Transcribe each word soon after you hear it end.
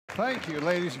Thank you,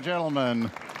 ladies and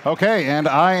gentlemen. Okay, and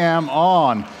I am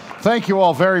on. Thank you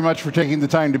all very much for taking the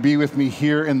time to be with me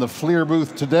here in the FLIR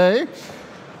booth today.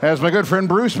 As my good friend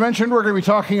Bruce mentioned, we're going to be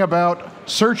talking about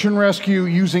search and rescue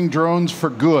using drones for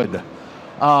good.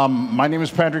 My name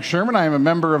is Patrick Sherman. I am a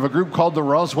member of a group called the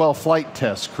Roswell Flight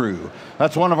Test Crew.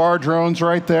 That's one of our drones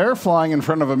right there, flying in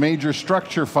front of a major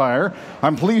structure fire.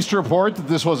 I'm pleased to report that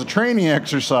this was a training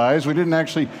exercise. We didn't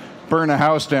actually burn a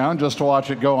house down, just to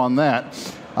watch it go on that.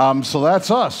 So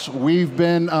that's us. We've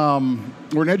been,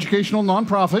 we're an educational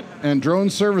nonprofit and drone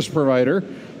service provider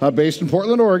based in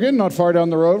Portland, Oregon, not far down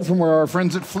the road from where our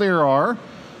friends at FLIR are.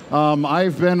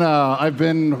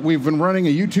 We've been running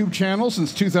a YouTube channel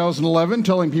since 2011,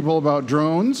 telling people about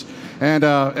drones. And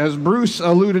as Bruce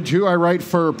alluded to, I write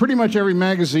for pretty much every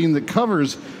magazine that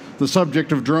covers the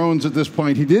subject of drones at this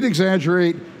point. He did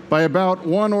exaggerate by about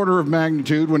one order of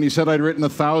magnitude when he said I'd written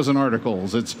 1,000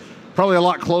 articles. It's probably a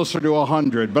lot closer to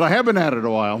 100, but I have been at it a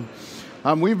while.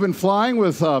 We've been flying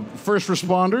with first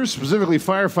responders, specifically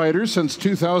firefighters, since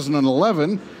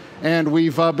 2011, and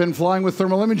we've been flying with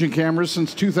thermal imaging cameras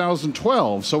since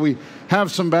 2012, so we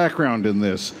have some background in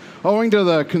this. Owing to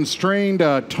the constrained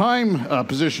time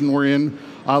position we're in,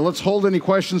 let's hold any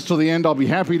questions till the end. I'll be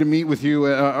happy to meet with you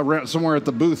around somewhere at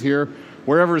the booth here,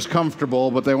 wherever is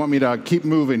comfortable, but they want me to keep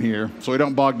moving here so we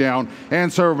don't bog down,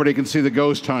 and so everybody can see the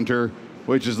ghost hunter,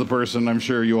 which is the person I'm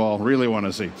sure you all really want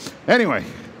to see. Anyway,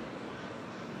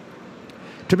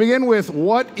 to begin with,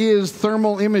 what is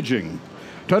thermal imaging?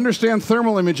 To understand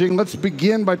thermal imaging, let's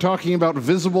begin by talking about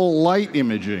visible light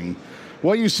imaging.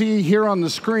 What you see here on the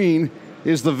screen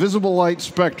is the visible light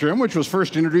spectrum, which was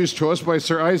first introduced to us by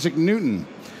Sir Isaac Newton.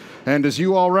 And as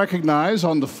you all recognize,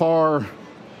 on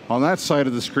that side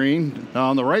of the screen,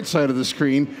 on the right side of the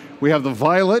screen, we have the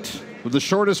violet, with the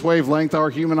shortest wavelength our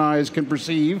human eyes can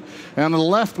perceive, and on the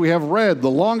left we have red,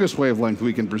 the longest wavelength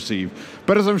we can perceive.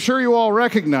 But as I'm sure you all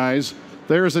recognize,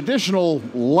 there is additional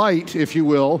light, if you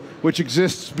will, which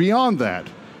exists beyond that.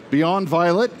 Beyond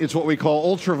violet, it's what we call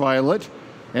ultraviolet,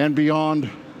 and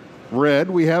beyond red,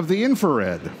 we have the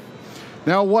infrared.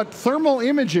 Now, what thermal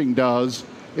imaging does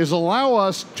is allow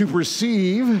us to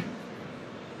perceive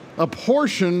a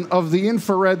portion of the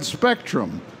infrared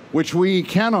spectrum, which we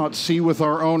cannot see with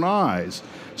our own eyes.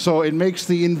 So it makes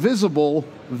the invisible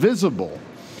visible.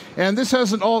 And this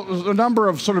has a number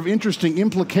of sort of interesting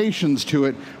implications to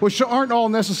it, which aren't all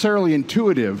necessarily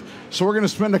intuitive. So we're going to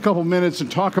spend a couple minutes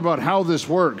and talk about how this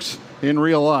works in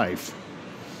real life.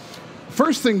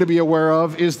 First thing to be aware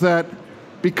of is that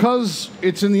because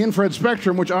it's in the infrared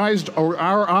spectrum, which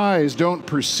our eyes don't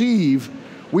perceive,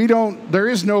 there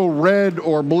is no red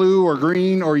or blue or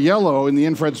green or yellow in the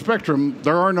infrared spectrum.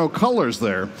 There are no colors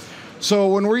there. So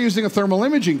when we're using a thermal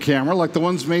imaging camera, like the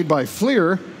ones made by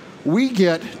FLIR, we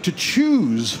get to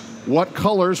choose what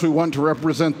colors we want to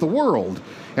represent the world.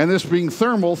 And this being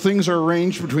thermal, things are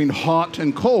arranged between hot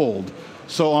and cold.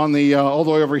 So on the all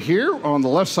the way over here, on the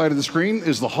left side of the screen,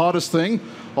 is the hottest thing.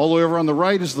 All the way over on the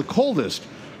right is the coldest.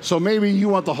 So maybe you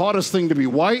want the hottest thing to be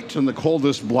white and the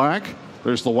coldest black.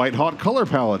 There's the white hot color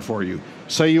palette for you.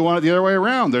 Say you want it the other way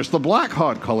around. There's the black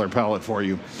hot color palette for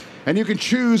you. And you can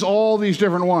choose all these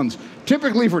different ones.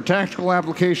 Typically for tactical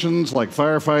applications like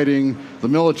firefighting, the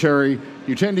military,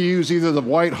 you tend to use either the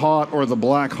white hot or the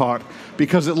black hot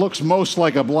because it looks most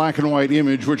like a black and white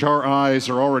image, which our eyes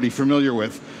are already familiar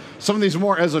with. Some of these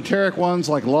more esoteric ones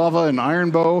like lava and iron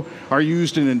bow are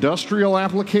used in industrial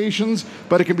applications,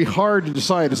 but it can be hard to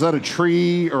decide, is that a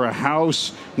tree or a house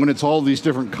when it's all these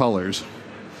different colors?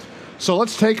 So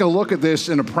let's take a look at this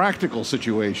in a practical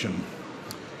situation.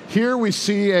 Here we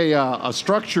see a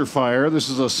structure fire. This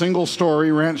is a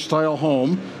single-story ranch-style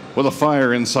home with a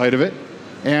fire inside of it,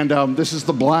 and this is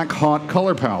the black hot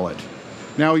color palette.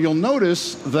 Now you'll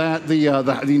notice that the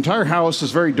entire house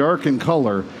is very dark in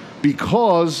color,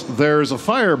 because there's a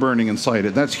fire burning inside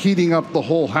it. That's heating up the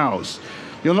whole house.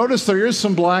 You'll notice there is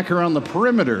some black around the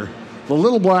perimeter. The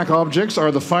little black objects are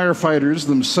the firefighters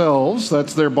themselves.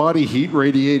 That's their body heat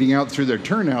radiating out through their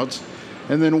turnouts.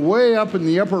 And then way up in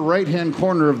the upper right-hand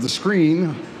corner of the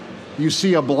screen, you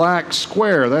see a black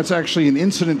square. That's actually an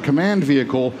incident command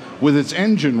vehicle with its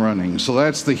engine running. So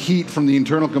that's the heat from the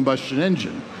internal combustion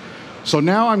engine. So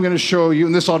now I'm going to show you,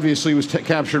 and this obviously was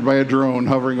captured by a drone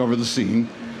hovering over the scene.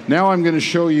 Now I'm going to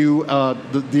show you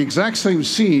the exact same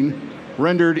scene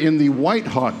rendered in the white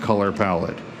hot color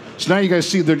palette. So now you guys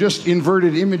see they're just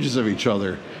inverted images of each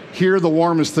other. Here the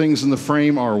warmest things in the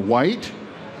frame are white,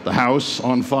 the house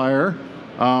on fire,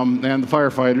 and the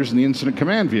firefighters in the incident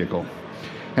command vehicle.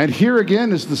 And here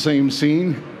again is the same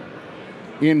scene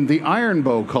in the iron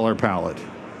bow color palette.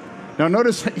 Now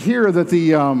notice here that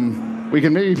the We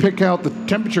can maybe pick out the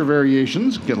temperature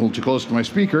variations, get a little too close to my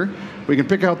speaker. We can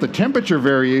pick out the temperature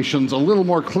variations a little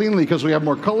more cleanly because we have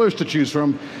more colors to choose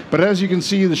from. But as you can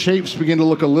see, the shapes begin to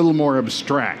look a little more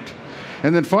abstract.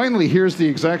 And then finally, here's the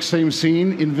exact same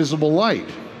scene in visible light.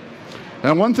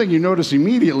 Now, one thing you notice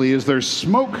immediately is there's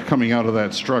smoke coming out of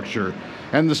that structure.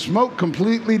 And the smoke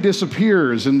completely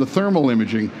disappears in the thermal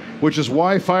imaging, which is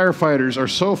why firefighters are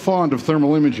so fond of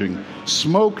thermal imaging.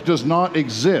 Smoke does not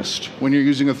exist when you're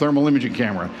using a thermal imaging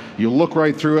camera. You look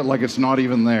right through it like it's not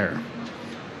even there.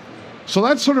 So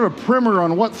that's sort of a primer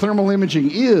on what thermal imaging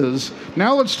is.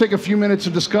 Now let's take a few minutes to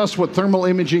discuss what thermal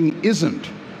imaging isn't.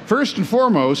 First and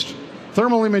foremost,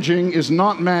 thermal imaging is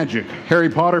not magic. Harry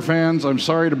Potter fans, I'm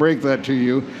sorry to break that to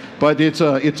you, but it's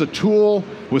a tool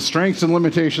with strengths and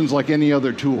limitations like any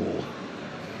other tool.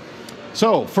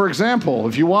 So, for example,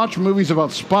 if you watch movies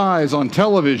about spies on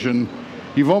television,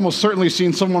 you've almost certainly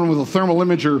seen someone with a thermal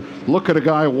imager look at a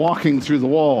guy walking through the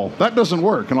wall. That doesn't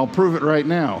work, and I'll prove it right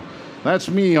now. That's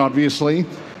me, obviously.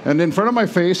 And in front of my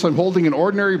face, I'm holding an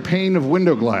ordinary pane of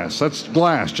window glass. That's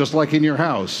glass, just like in your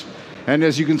house. And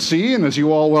as you can see, and as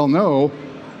you all well know,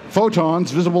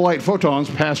 photons, visible light photons,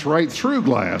 pass right through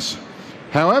glass.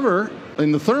 However,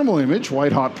 in the thermal image,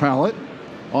 white hot palette,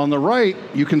 on the right,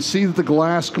 you can see that the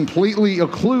glass completely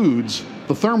occludes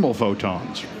the thermal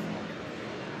photons.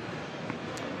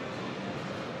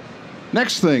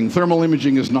 Next thing, thermal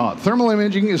imaging is not. Thermal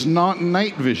imaging is not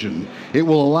night vision. It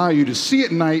will allow you to see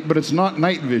at night, but it's not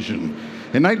night vision.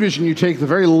 In night vision, you take the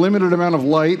very limited amount of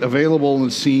light available in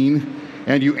the scene,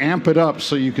 and you amp it up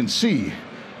so you can see.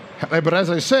 But as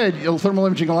I said, thermal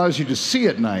imaging allows you to see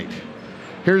at night.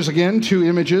 Here's again 2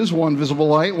 images, one visible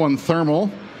light, one thermal.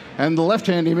 And the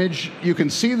left-hand image, you can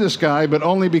see this guy, but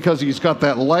only because he's got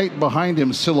that light behind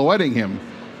him silhouetting him.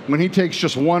 When he takes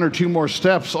just 1 or 2 more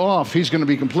steps off, he's going to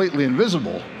be completely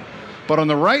invisible. But on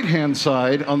the right-hand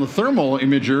side, on the thermal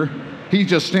imager, he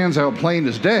just stands out plain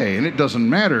as day, and it doesn't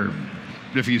matter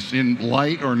if he's in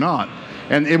light or not.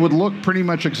 And it would look pretty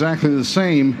much exactly the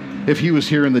same if he was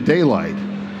here in the daylight.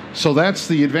 So that's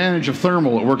the advantage of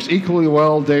thermal. It works equally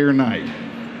well day or night.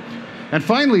 And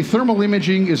finally, thermal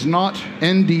imaging is not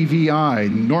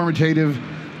NDVI, Normative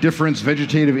Difference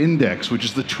Vegetative Index, which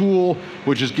is the tool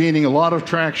which is gaining a lot of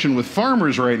traction with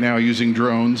farmers right now using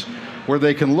drones, where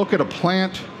they can look at a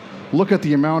plant, look at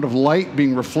the amount of light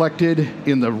being reflected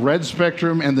in the red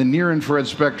spectrum and the near-infrared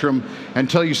spectrum, and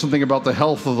tell you something about the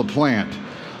health of the plant.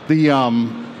 The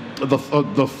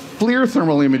FLIR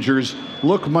thermal imagers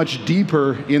look much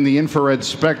deeper in the infrared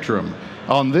spectrum.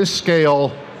 On this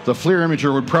scale, the FLIR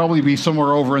imager would probably be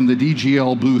somewhere over in the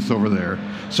DGL booth over there.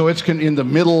 So it's in the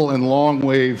middle and long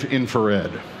wave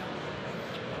infrared.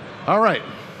 All right.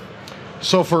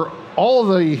 So for all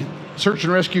of the search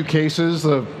and rescue cases,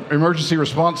 the emergency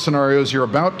response scenarios you're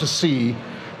about to see,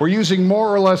 we're using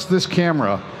more or less this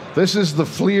camera. This is the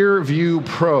FLIR View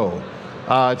Pro.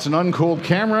 It's an uncooled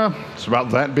camera. It's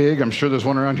about that big. I'm sure there's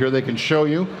one around here they can show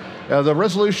you. The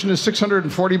resolution is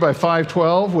 640 by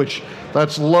 512, which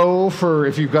that's low for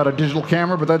if you've got a digital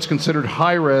camera, but that's considered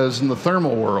high res in the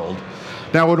thermal world.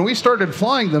 Now, when we started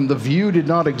flying them, the View did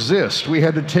not exist. We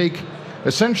had to take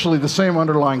essentially the same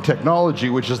underlying technology,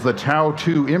 which is the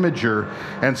Tau-2 imager,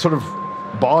 and sort of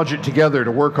bodge it together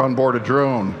to work on board a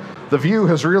drone. The View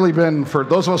has really been, for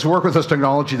those of us who work with this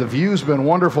technology, the View's been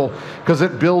wonderful because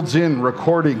it builds in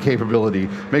recording capability,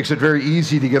 makes it very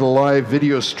easy to get a live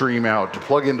video stream out to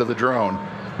plug into the drone.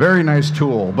 Very nice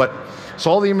tool. But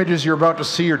so all the images you're about to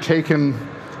see are taken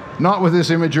not with this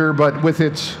imager, but with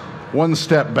its one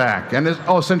step back, and it's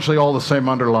essentially all the same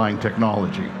underlying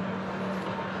technology.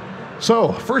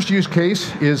 So, first use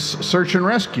case is search and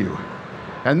rescue.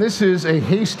 And this is a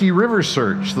hasty river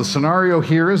search. The scenario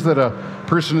here is that a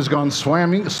person has gone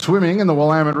swimming in the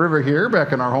Willamette River here,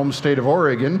 back in our home state of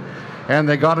Oregon, and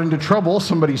they got into trouble.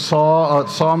 Somebody saw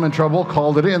them in trouble,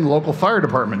 called it in. The local fire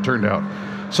department turned out.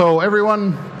 So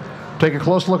everyone, take a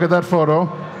close look at that photo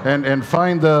and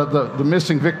find the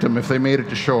missing victim if they made it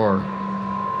to shore.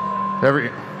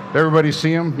 Everybody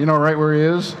see him? You know right where he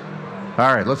is?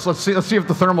 All right, let's see if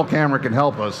the thermal camera can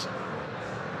help us.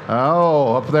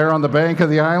 Oh, up there on the bank of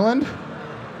the island?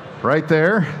 Right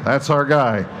there, that's our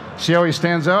guy. See how he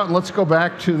stands out? And let's go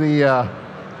back to the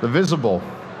visible.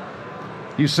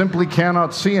 You simply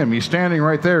cannot see him. He's standing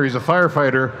right there. He's a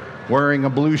firefighter wearing a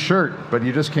blue shirt, but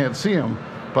you just can't see him.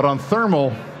 But on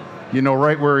thermal, you know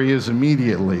right where he is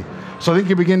immediately. So I think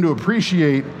you begin to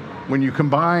appreciate when you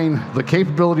combine the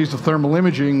capabilities of thermal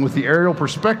imaging with the aerial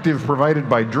perspective provided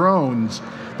by drones,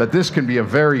 that this can be a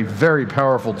very, very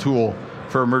powerful tool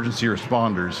for emergency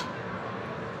responders.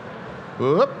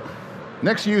 Whoop.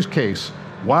 Next use case,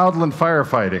 wildland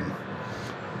firefighting.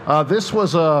 This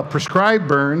was a prescribed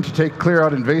burn to clear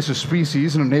out invasive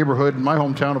species in a neighborhood in my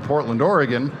hometown of Portland,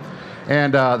 Oregon.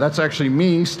 And that's actually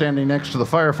me standing next to the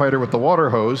firefighter with the water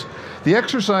hose. The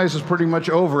exercise is pretty much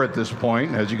over at this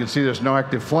point. As you can see, there's no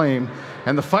active flame.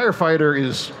 And the firefighter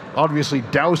is obviously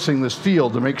dousing this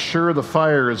field to make sure the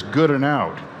fire is good and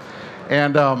out.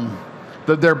 And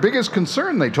their biggest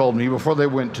concern, they told me before they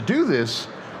went to do this,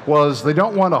 was they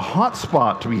don't want a hot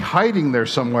spot to be hiding there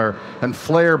somewhere and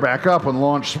flare back up and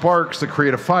launch sparks that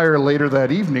create a fire later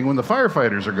that evening when the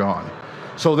firefighters are gone.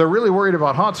 So they're really worried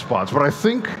about hot spots. But I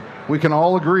think we can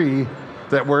all agree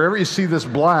that wherever you see this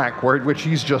black, which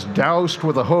he's just doused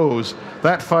with a hose,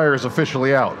 that fire is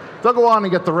officially out. They'll go on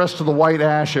and get the rest of the white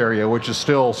ash area, which is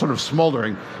still sort of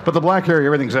smoldering, but the black area,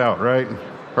 everything's out, right?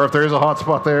 Or if there is a hot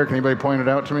spot there, can anybody point it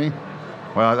out to me?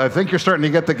 Well, I think you're starting to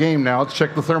get the game now. Let's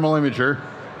check the thermal imager.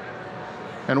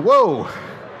 And whoa,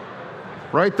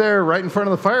 right there, right in front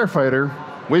of the firefighter,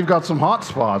 we've got some hot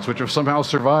spots which have somehow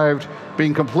survived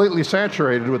being completely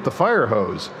saturated with the fire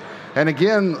hose. And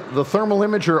again, the thermal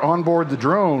imager on board the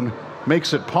drone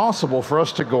makes it possible for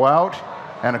us to go out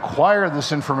and acquire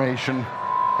this information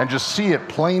and just see it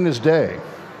plain as day.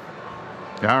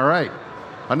 All right,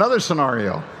 another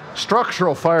scenario,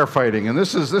 structural firefighting. And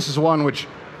this is one which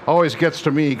always gets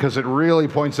to me because it really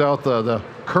points out the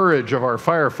courage of our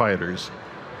firefighters.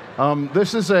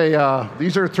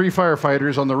 These are 3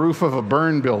 firefighters on the roof of a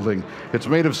burn building. It's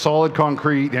made of solid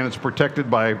concrete and it's protected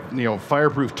by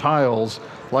fireproof tiles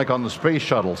like on the space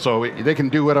shuttle. So they can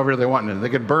do whatever they want in it. They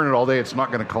can burn it all day, it's not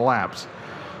going to collapse.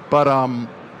 But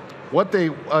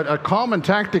a common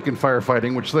tactic in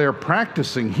firefighting, which they are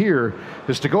practicing here,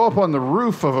 is to go up on the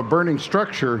roof of a burning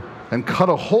structure and cut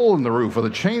a hole in the roof with a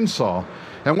chainsaw.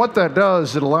 And what that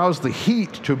does, it allows the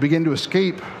heat to begin to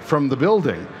escape from the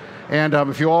building. And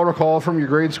if you all recall from your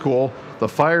grade school, the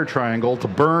fire triangle, to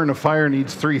burn a fire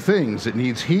needs 3 things. It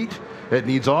needs heat, it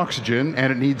needs oxygen,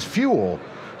 and it needs fuel.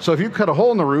 So if you cut a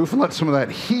hole in the roof and let some of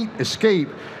that heat escape,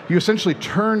 you essentially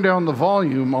turn down the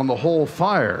volume on the whole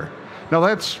fire. Now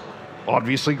that's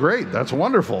obviously great, that's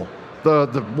wonderful.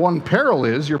 The one peril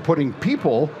is you're putting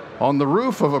people on the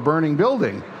roof of a burning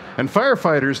building. And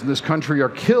firefighters in this country are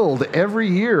killed every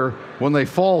year when they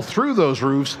fall through those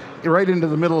roofs right into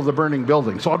the middle of the burning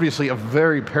building. So obviously a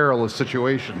very perilous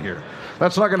situation here.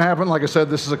 That's not going to happen. Like I said,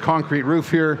 this is a concrete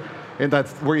roof here, and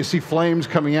that's where you see flames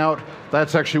coming out.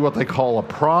 That's actually what they call a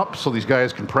prop, so these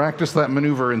guys can practice that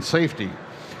maneuver in safety.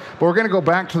 But we're going to go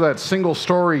back to that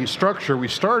single-story structure we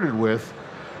started with.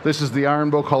 This is the iron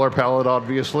bow color palette,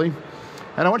 obviously.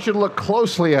 And I want you to look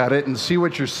closely at it and see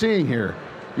what you're seeing here.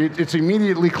 It's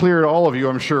immediately clear to all of you,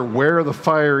 I'm sure, where the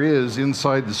fire is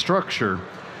inside the structure.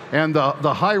 And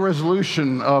the high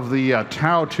resolution of the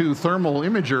Tau-2 thermal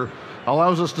imager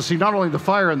allows us to see not only the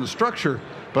fire in the structure,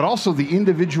 but also the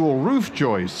individual roof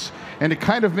joists. And it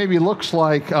kind of maybe looks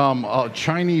like a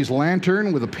Chinese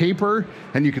lantern with a paper,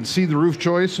 and you can see the roof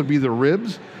joists would be the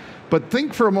ribs. But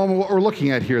think for a moment what we're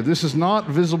looking at here. This is not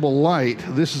visible light,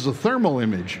 this is a thermal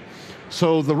image.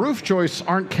 So the roof joists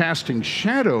aren't casting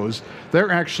shadows,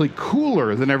 they're actually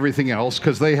cooler than everything else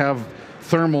because they have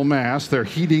thermal mass, they're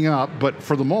heating up, but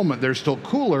for the moment they're still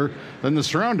cooler than the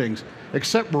surroundings,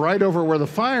 except right over where the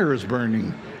fire is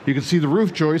burning. You can see the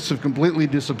roof joists have completely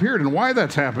disappeared, and why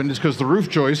that's happened is because the roof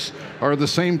joists are the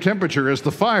same temperature as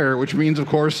the fire, which means, of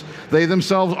course, they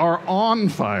themselves are on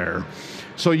fire.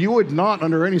 So you would not,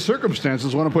 under any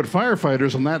circumstances, want to put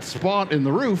firefighters on that spot in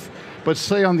the roof, but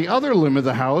say on the other limb of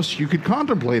the house, you could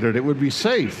contemplate it, it would be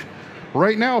safe.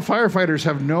 Right now, firefighters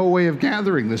have no way of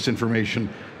gathering this information,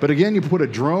 but again, you put a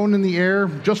drone in the air,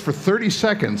 just for 30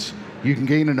 seconds, you can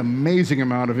gain an amazing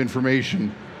amount of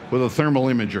information with a thermal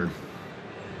imager.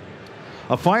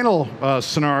 A final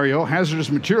scenario, hazardous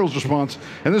materials response,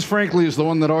 and this frankly is the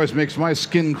one that always makes my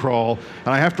skin crawl, and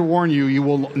I have to warn you,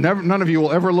 none of you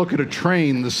will ever look at a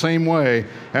train the same way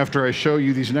after I show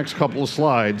you these next couple of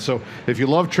slides, so if you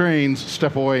love trains,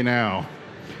 step away now.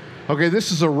 Okay,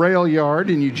 this is a rail yard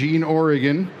in Eugene,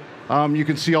 Oregon. You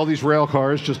can see all these rail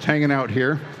cars just hanging out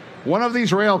here. One of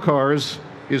these rail cars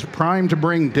is primed to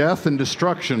bring death and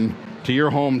destruction to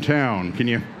your hometown. Can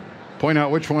you point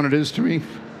out which one it is to me?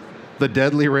 The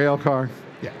deadly rail car?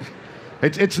 Yeah.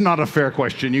 It's not a fair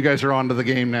question. You guys are onto the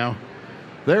game now.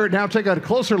 There, now take a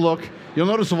closer look. You'll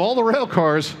notice of all the rail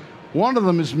cars, one of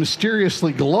them is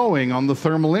mysteriously glowing on the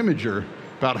thermal imager,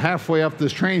 about halfway up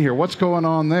this train here. What's going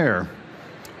on there?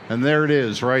 And there it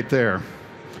is, right there.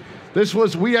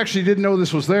 We actually didn't know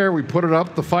this was there. We put it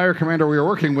up. The fire commander we were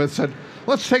working with said,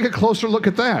 let's take a closer look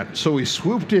at that. So we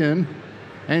swooped in,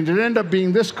 and it ended up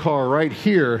being this car right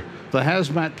here, the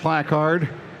hazmat placard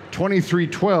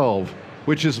 2312,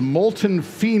 which is molten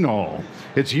phenol.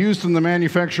 It's used in the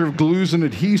manufacture of glues and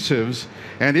adhesives,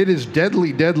 and it is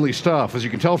deadly, deadly stuff. As you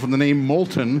can tell from the name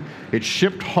molten, it's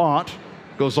shipped hot,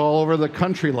 goes all over the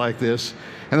country like this.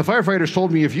 And the firefighters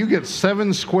told me if you get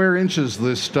 7 square inches of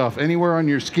this stuff anywhere on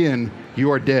your skin,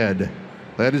 you are dead.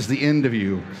 That is the end of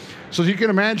you. So as you can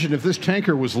imagine, if this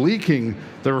tanker was leaking,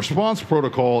 the response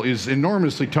protocol is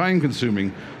enormously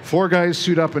time-consuming. 4 guys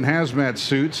suit up in hazmat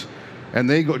suits, and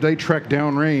they trek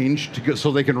downrange to go,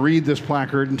 so they can read this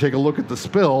placard and take a look at the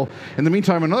spill. In the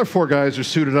meantime, another 4 guys are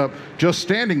suited up, just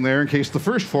standing there in case the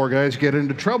first 4 guys get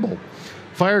into trouble.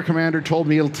 Fire commander told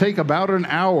me it'll take about an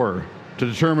hour to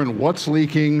determine what's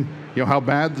leaking, how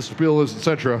bad the spill is,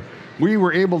 etc. We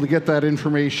were able to get that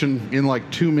information in like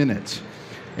 2 minutes.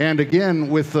 And again,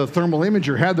 with the thermal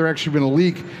imager, had there actually been a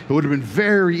leak, it would have been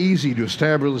very easy to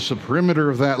establish the perimeter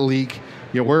of that leak,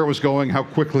 where it was going, how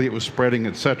quickly it was spreading,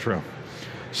 etc.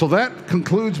 So that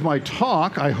concludes my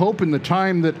talk. I hope in the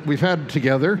time that we've had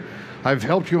together, I've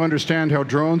helped you understand how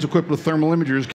drones equipped with thermal imagers